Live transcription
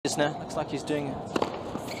Now looks like he's doing it.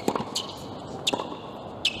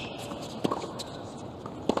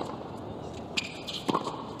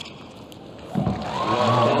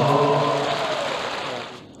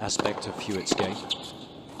 Aspect of Hewitt's game.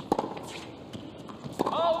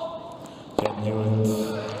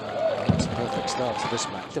 It's a perfect start to this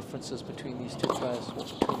match. Differences between these two players, or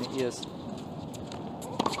between the ears.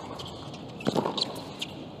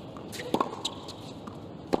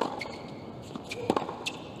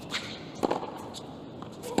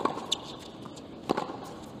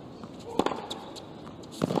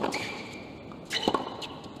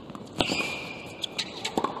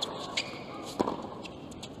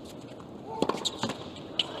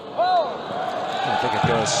 I think it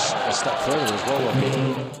goes a step further as well.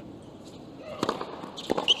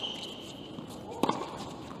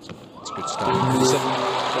 It's a good start.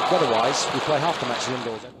 But weather-wise, we play half the matches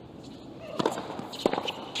indoors.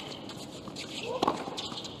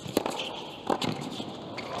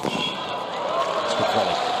 It's good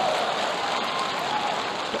volley.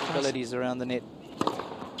 Abilities around the net.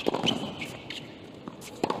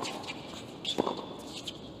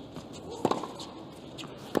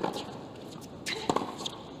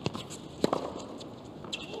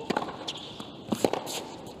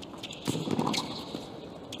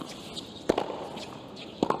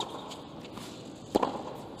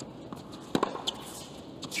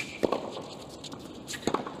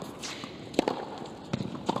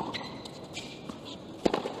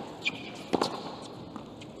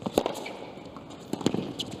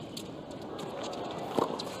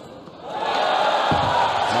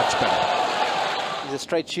 He's a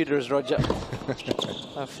straight shooter, as Roger.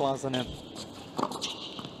 No flies on him.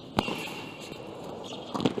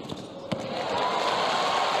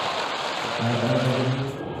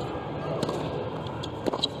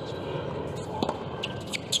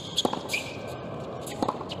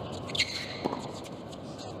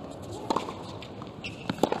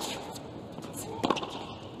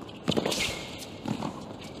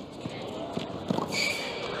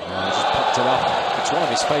 Just popped it up. It's one of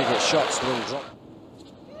his favourite shots, the little drop.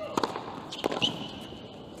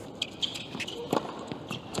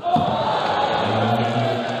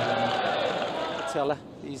 Teller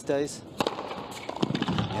these days.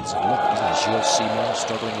 It's a look, isn't it? You'll see more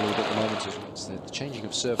struggling a little bit at the moment as well. It's the changing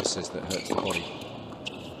of surfaces that hurts the body.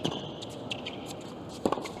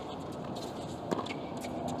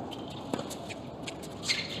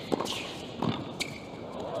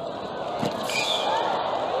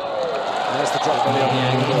 And there's the drop volley on the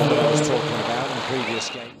angle that I was talking about in the previous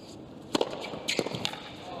game.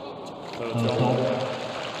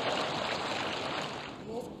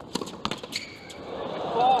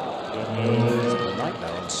 It's a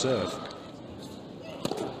nightmare on serve.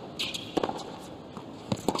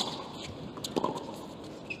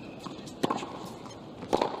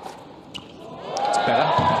 It's better.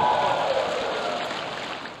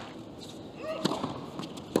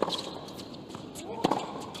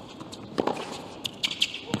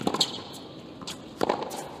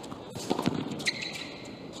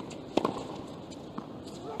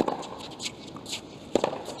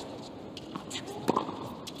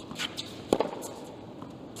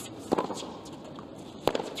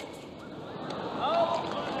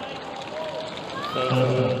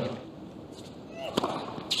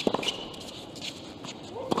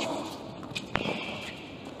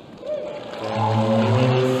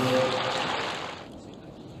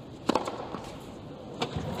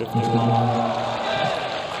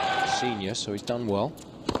 Senior, so he's done well.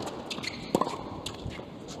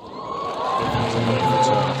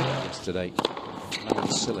 Yesterday,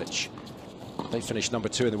 Monfils. They finished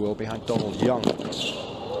 #2 in the world behind Donald Young. Good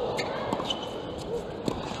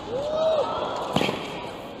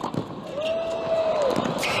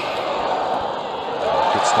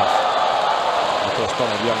stuff. And of course,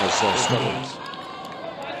 Donald Young has struggled.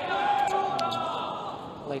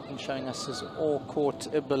 Lleyton showing us his all-court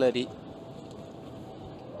ability.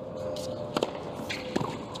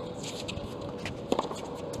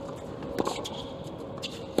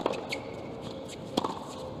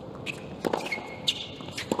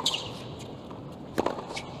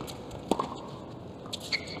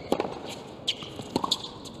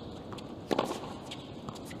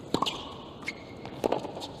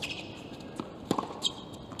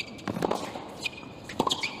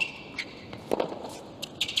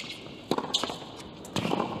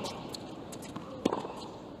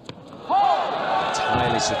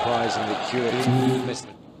 Surprising that Hewitt missed it.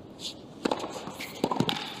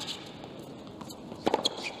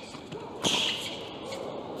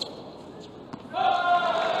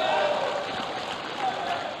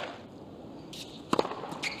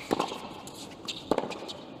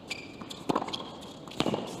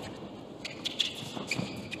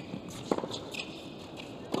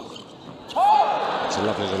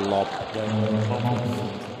 lob.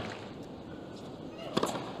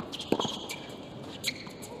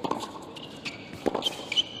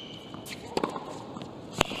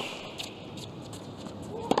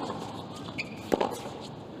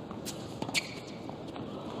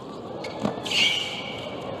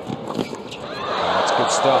 That's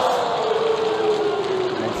good stuff.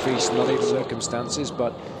 Monfils, not in circumstances,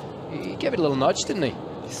 but he gave it a little nudge, didn't he?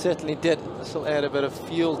 He certainly did. This will add a bit of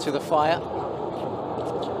fuel to the fire.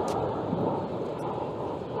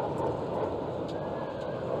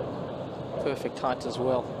 Perfect height as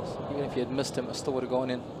well. Even if you had missed him, it still would have gone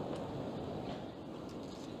in.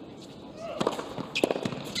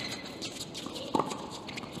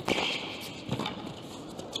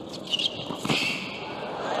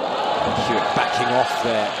 Hewitt backing off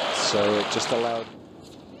there, so it just allowed.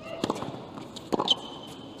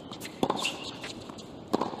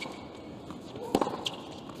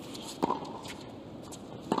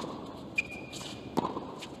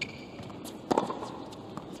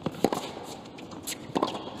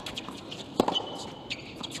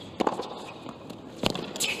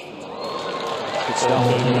 Good stuff.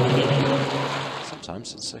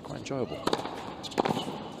 Sometimes it's quite enjoyable.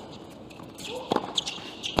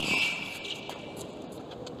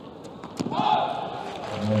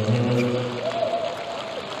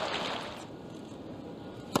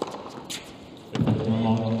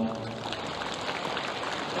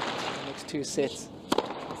 Next two sets.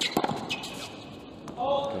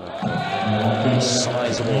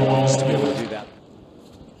 Sizable ones to be able to do that.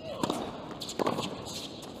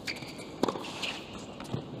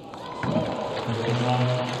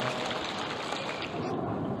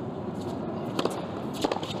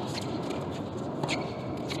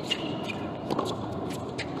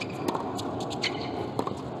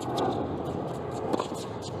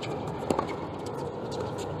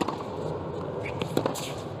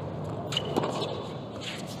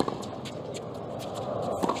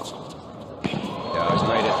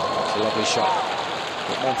 Lovely shot.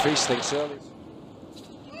 But Monfils thinks early.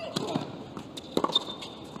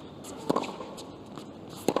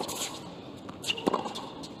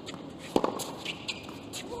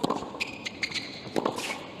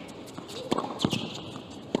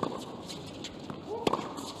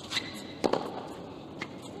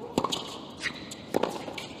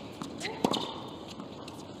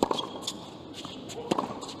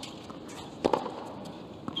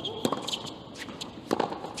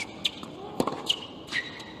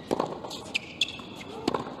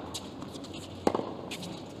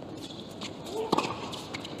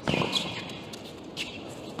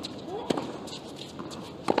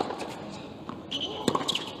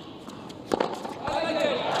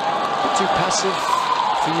 Too passive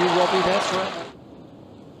for you, Robbie, there for it?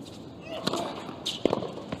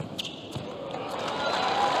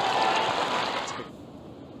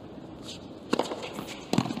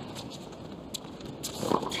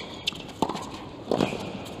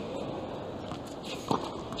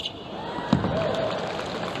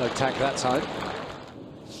 No tag that time.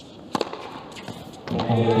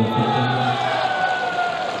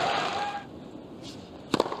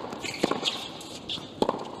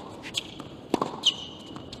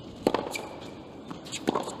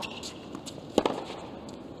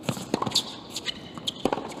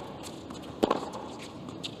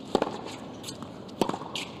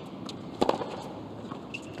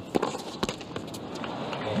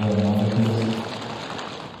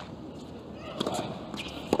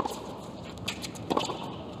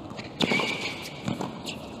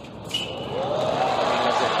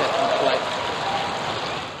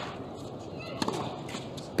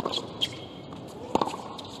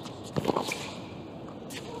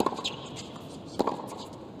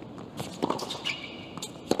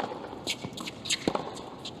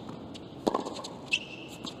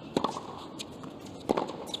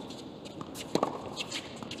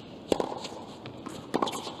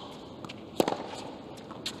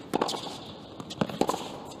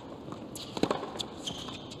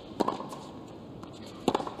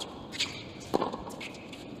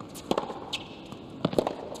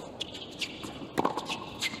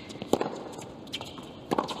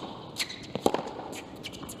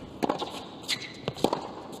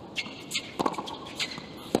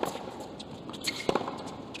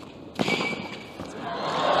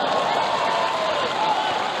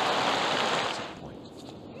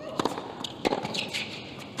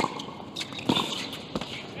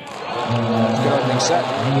 Set.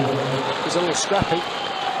 It was a little scrappy,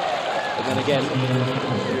 but then again,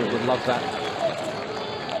 Hewitt would love that.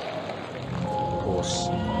 Of course,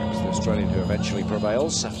 it's the Australian who eventually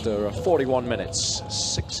prevails after 41 minutes,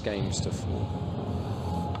 6 games to 4.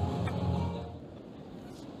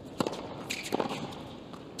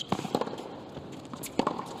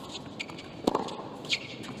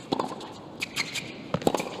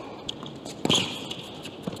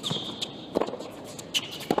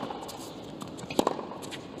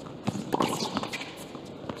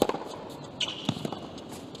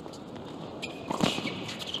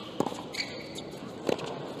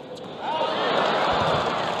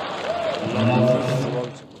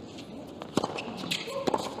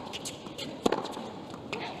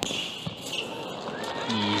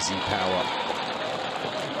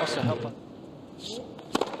 Also help her.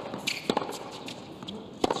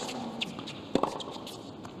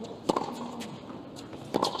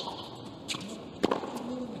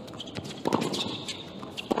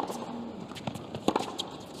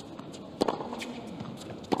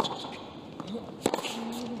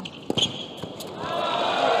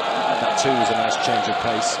 That too was a nice change of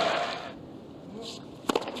pace.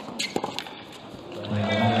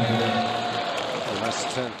 Nice to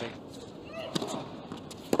turn thing.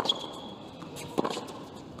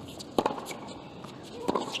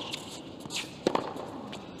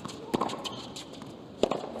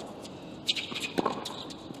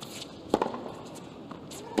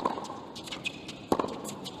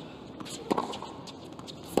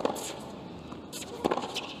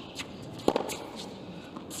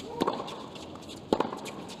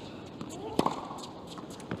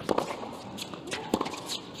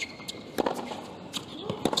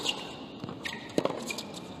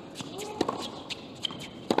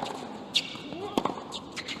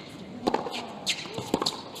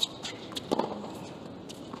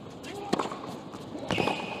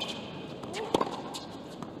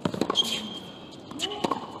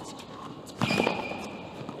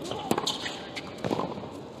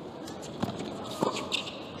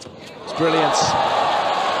 Brilliant.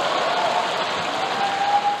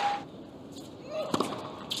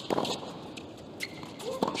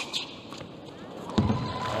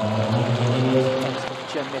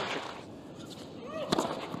 Geometric.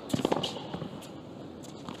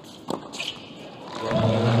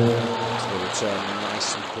 The return, nice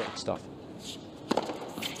and quick stuff.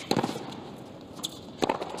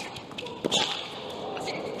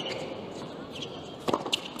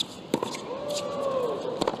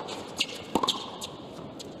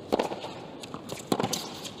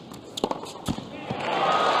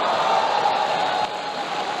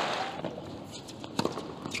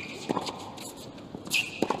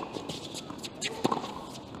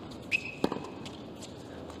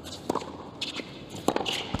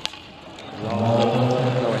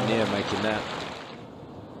 Nowhere near making that.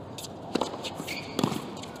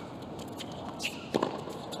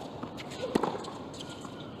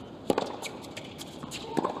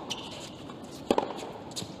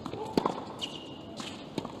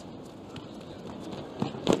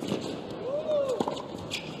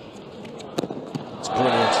 It's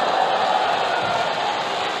brilliant.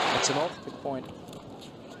 That's an off. Good point.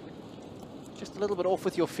 Just a little bit off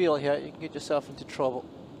with your feel here, you can get yourself into trouble.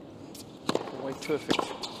 Way perfect.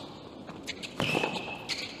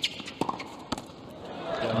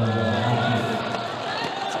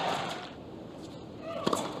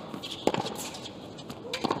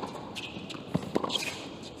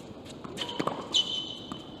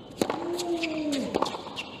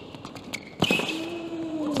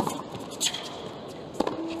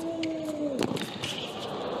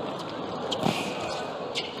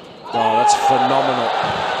 Oh, that's phenomenal.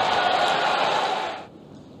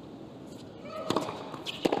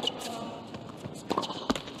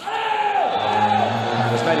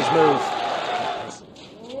 He's made his move.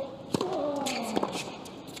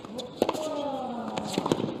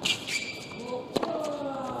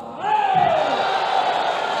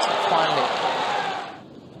 Finally.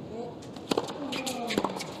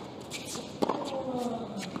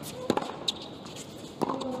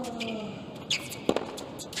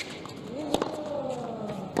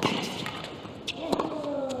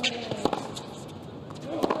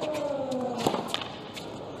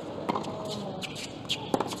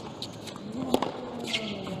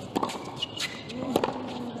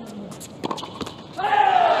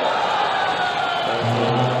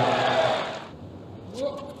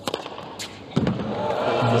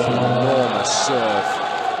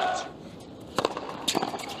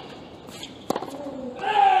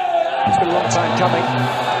 It's been a long time coming.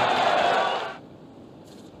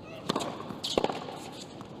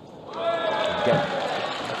 Again,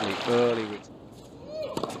 lovely early with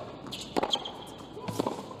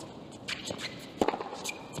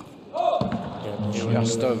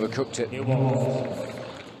just overcooked it.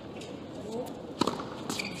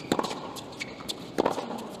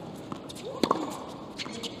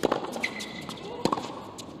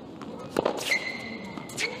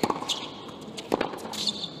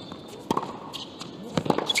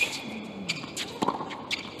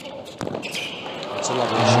 It's a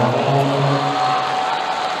lovely shot.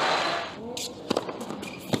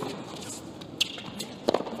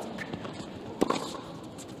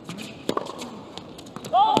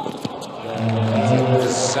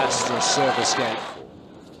 Disastrous service game.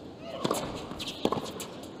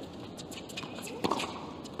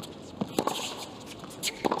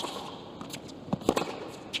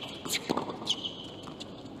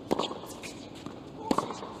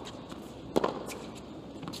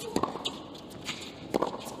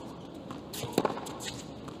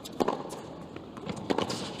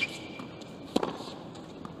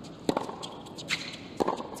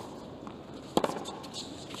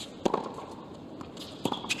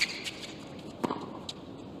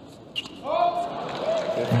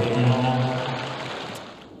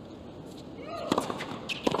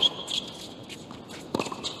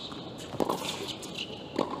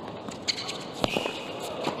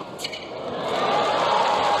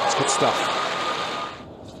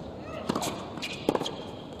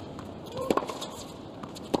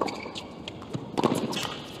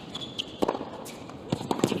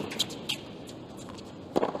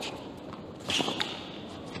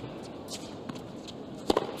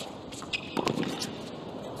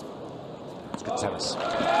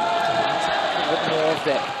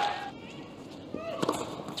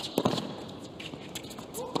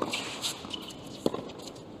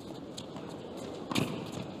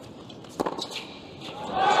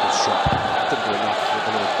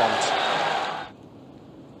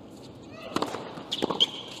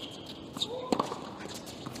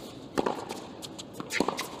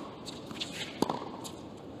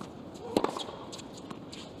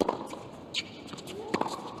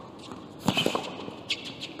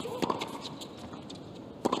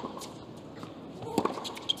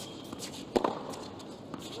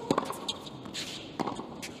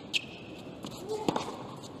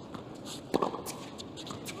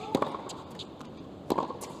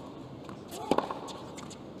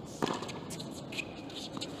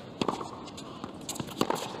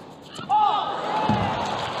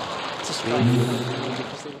 Well,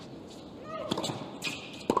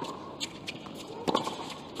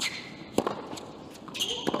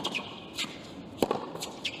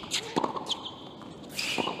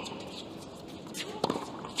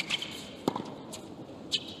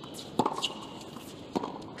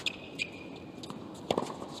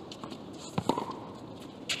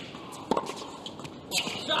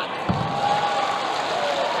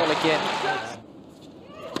 again.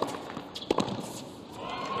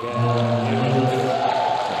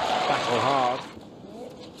 Battle hard.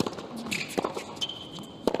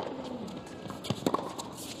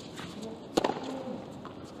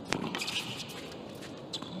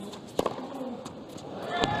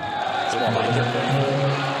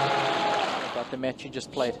 About the match you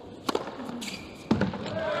just played.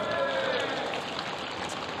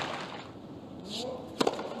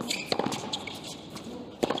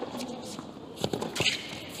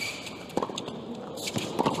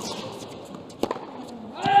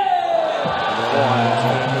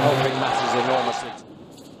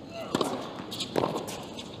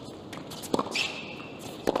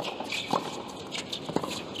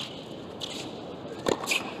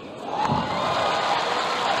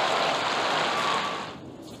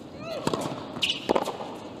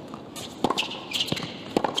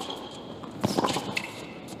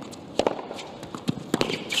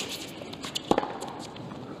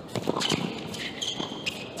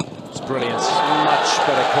 Brilliant. Much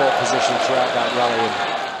better court position throughout that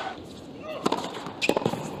rally.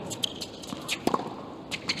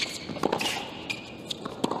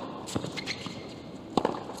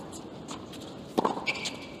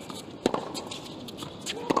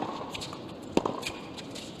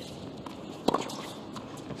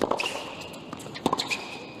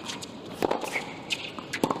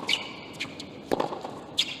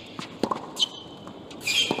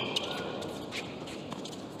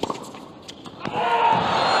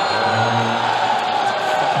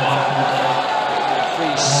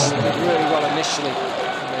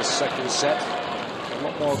 Second set, a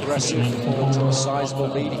lot more aggressive, falling to a sizable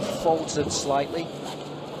lead. He faltered slightly.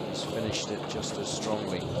 He's finished it just as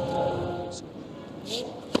strongly.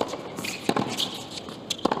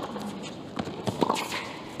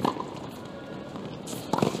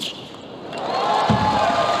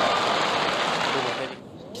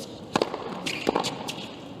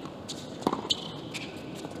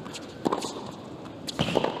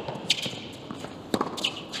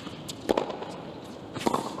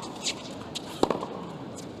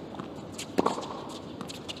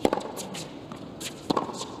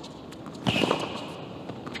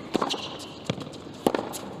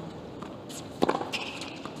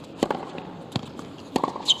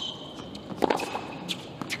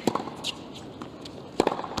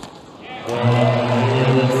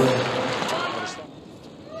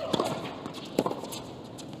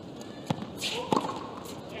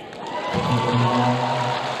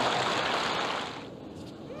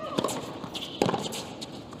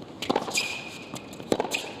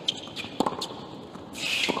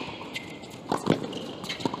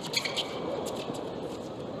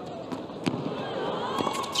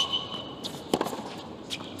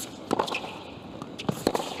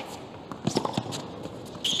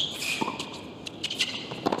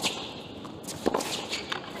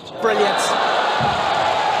 Brilliant.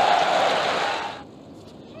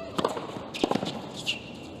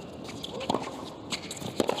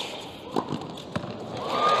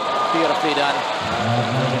 Beautifully done.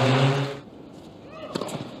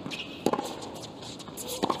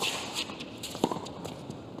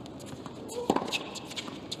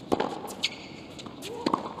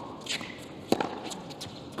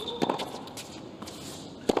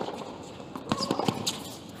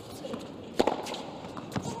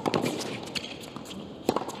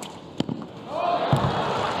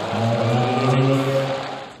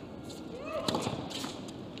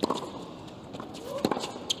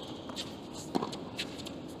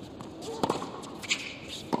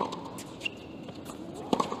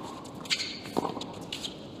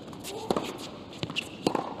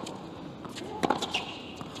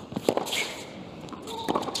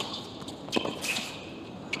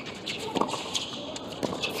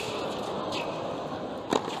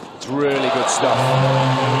 It's really good stuff.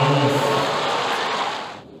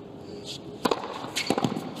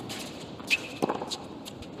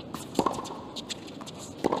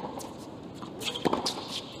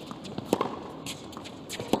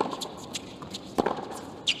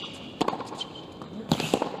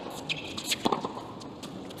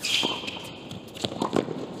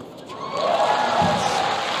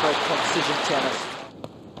 Great precision tennis.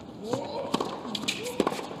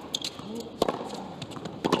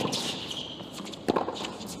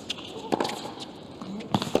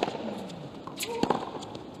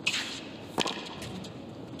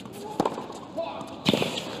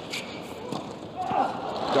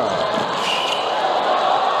 Gael.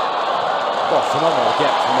 Well, phenomenal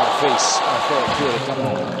get from Monfils. I thought Hewitt had done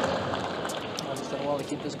more. He's done well to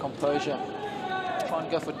keep his composure. Try and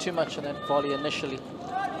go for too much on that volley initially.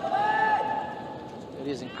 It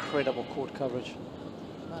is incredible court coverage.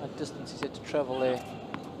 The amount of distance he's had to travel there.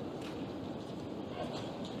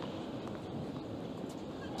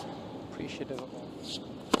 Appreciative of it all.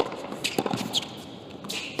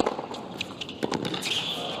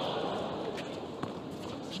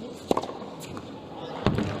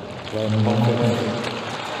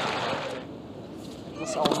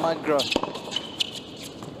 This Almagro.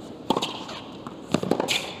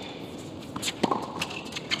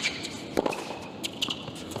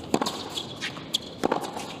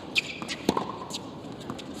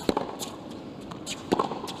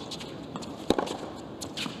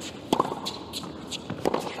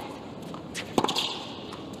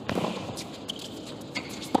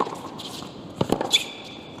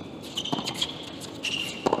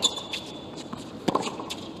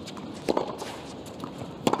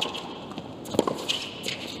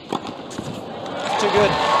 Too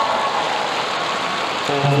good.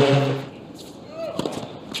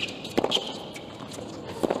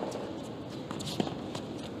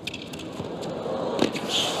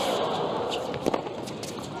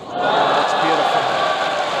 That's beautiful.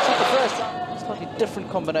 It's not the first time. Slightly different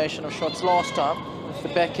combination of shots last time with the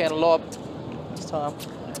backhand lob. This time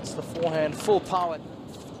it's the forehand full power.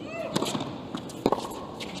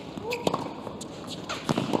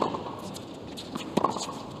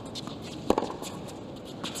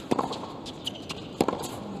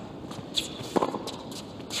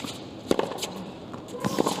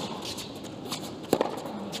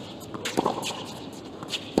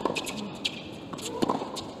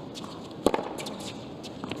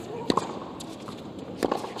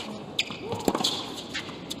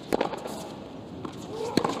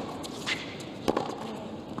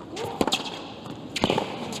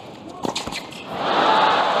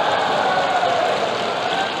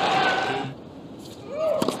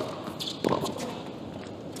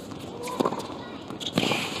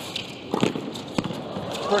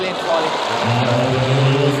 Brilliant volley.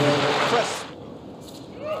 Press.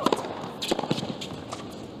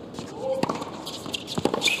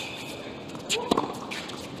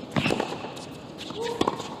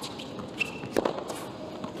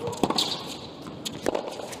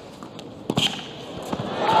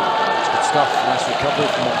 Good stuff. Nice recovery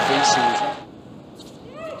from Monfils.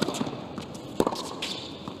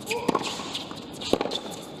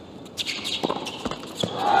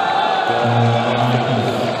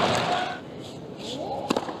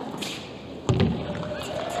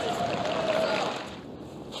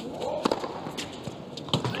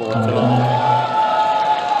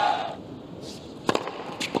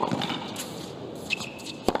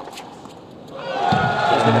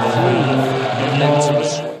 There's been a few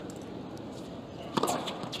momentum's.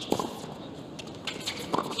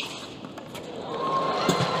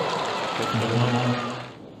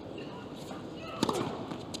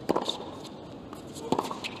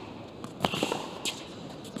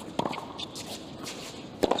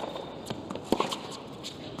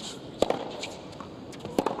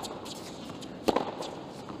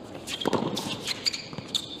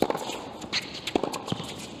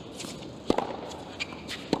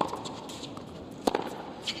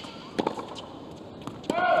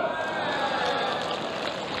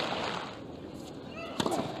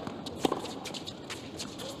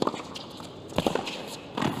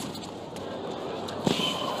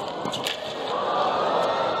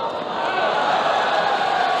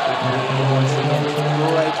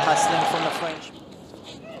 Great hustling from the French.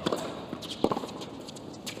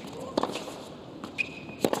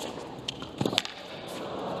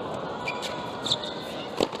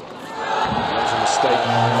 That was a mistake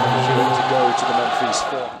for Hewitt to go to the Monfils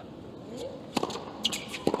form.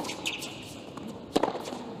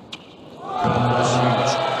 That's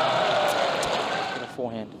huge. With a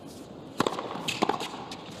forehand.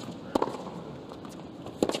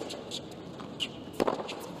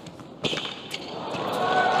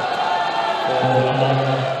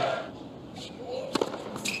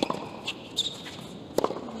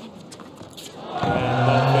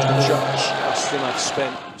 Just enough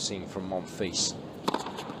spent, seen from Monfils.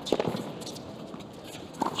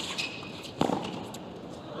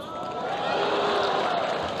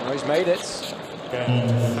 Well, he's made it. And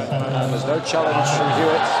there's no challenge from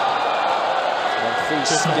Hewitt.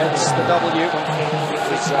 Monfils gets the W.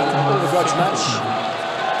 It's a bit of a grudge match,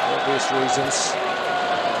 for obvious reasons.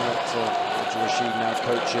 Rashid now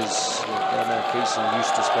coaches Monfils and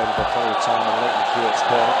used to spend the whole time in Lleyton Hewitt's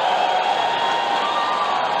corner.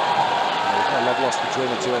 close between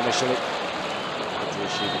the two initially.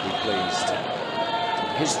 Rashid will be pleased.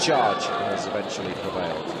 His charge has eventually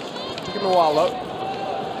prevailed. Took him a while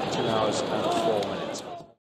though. 2 hours and 4 minutes.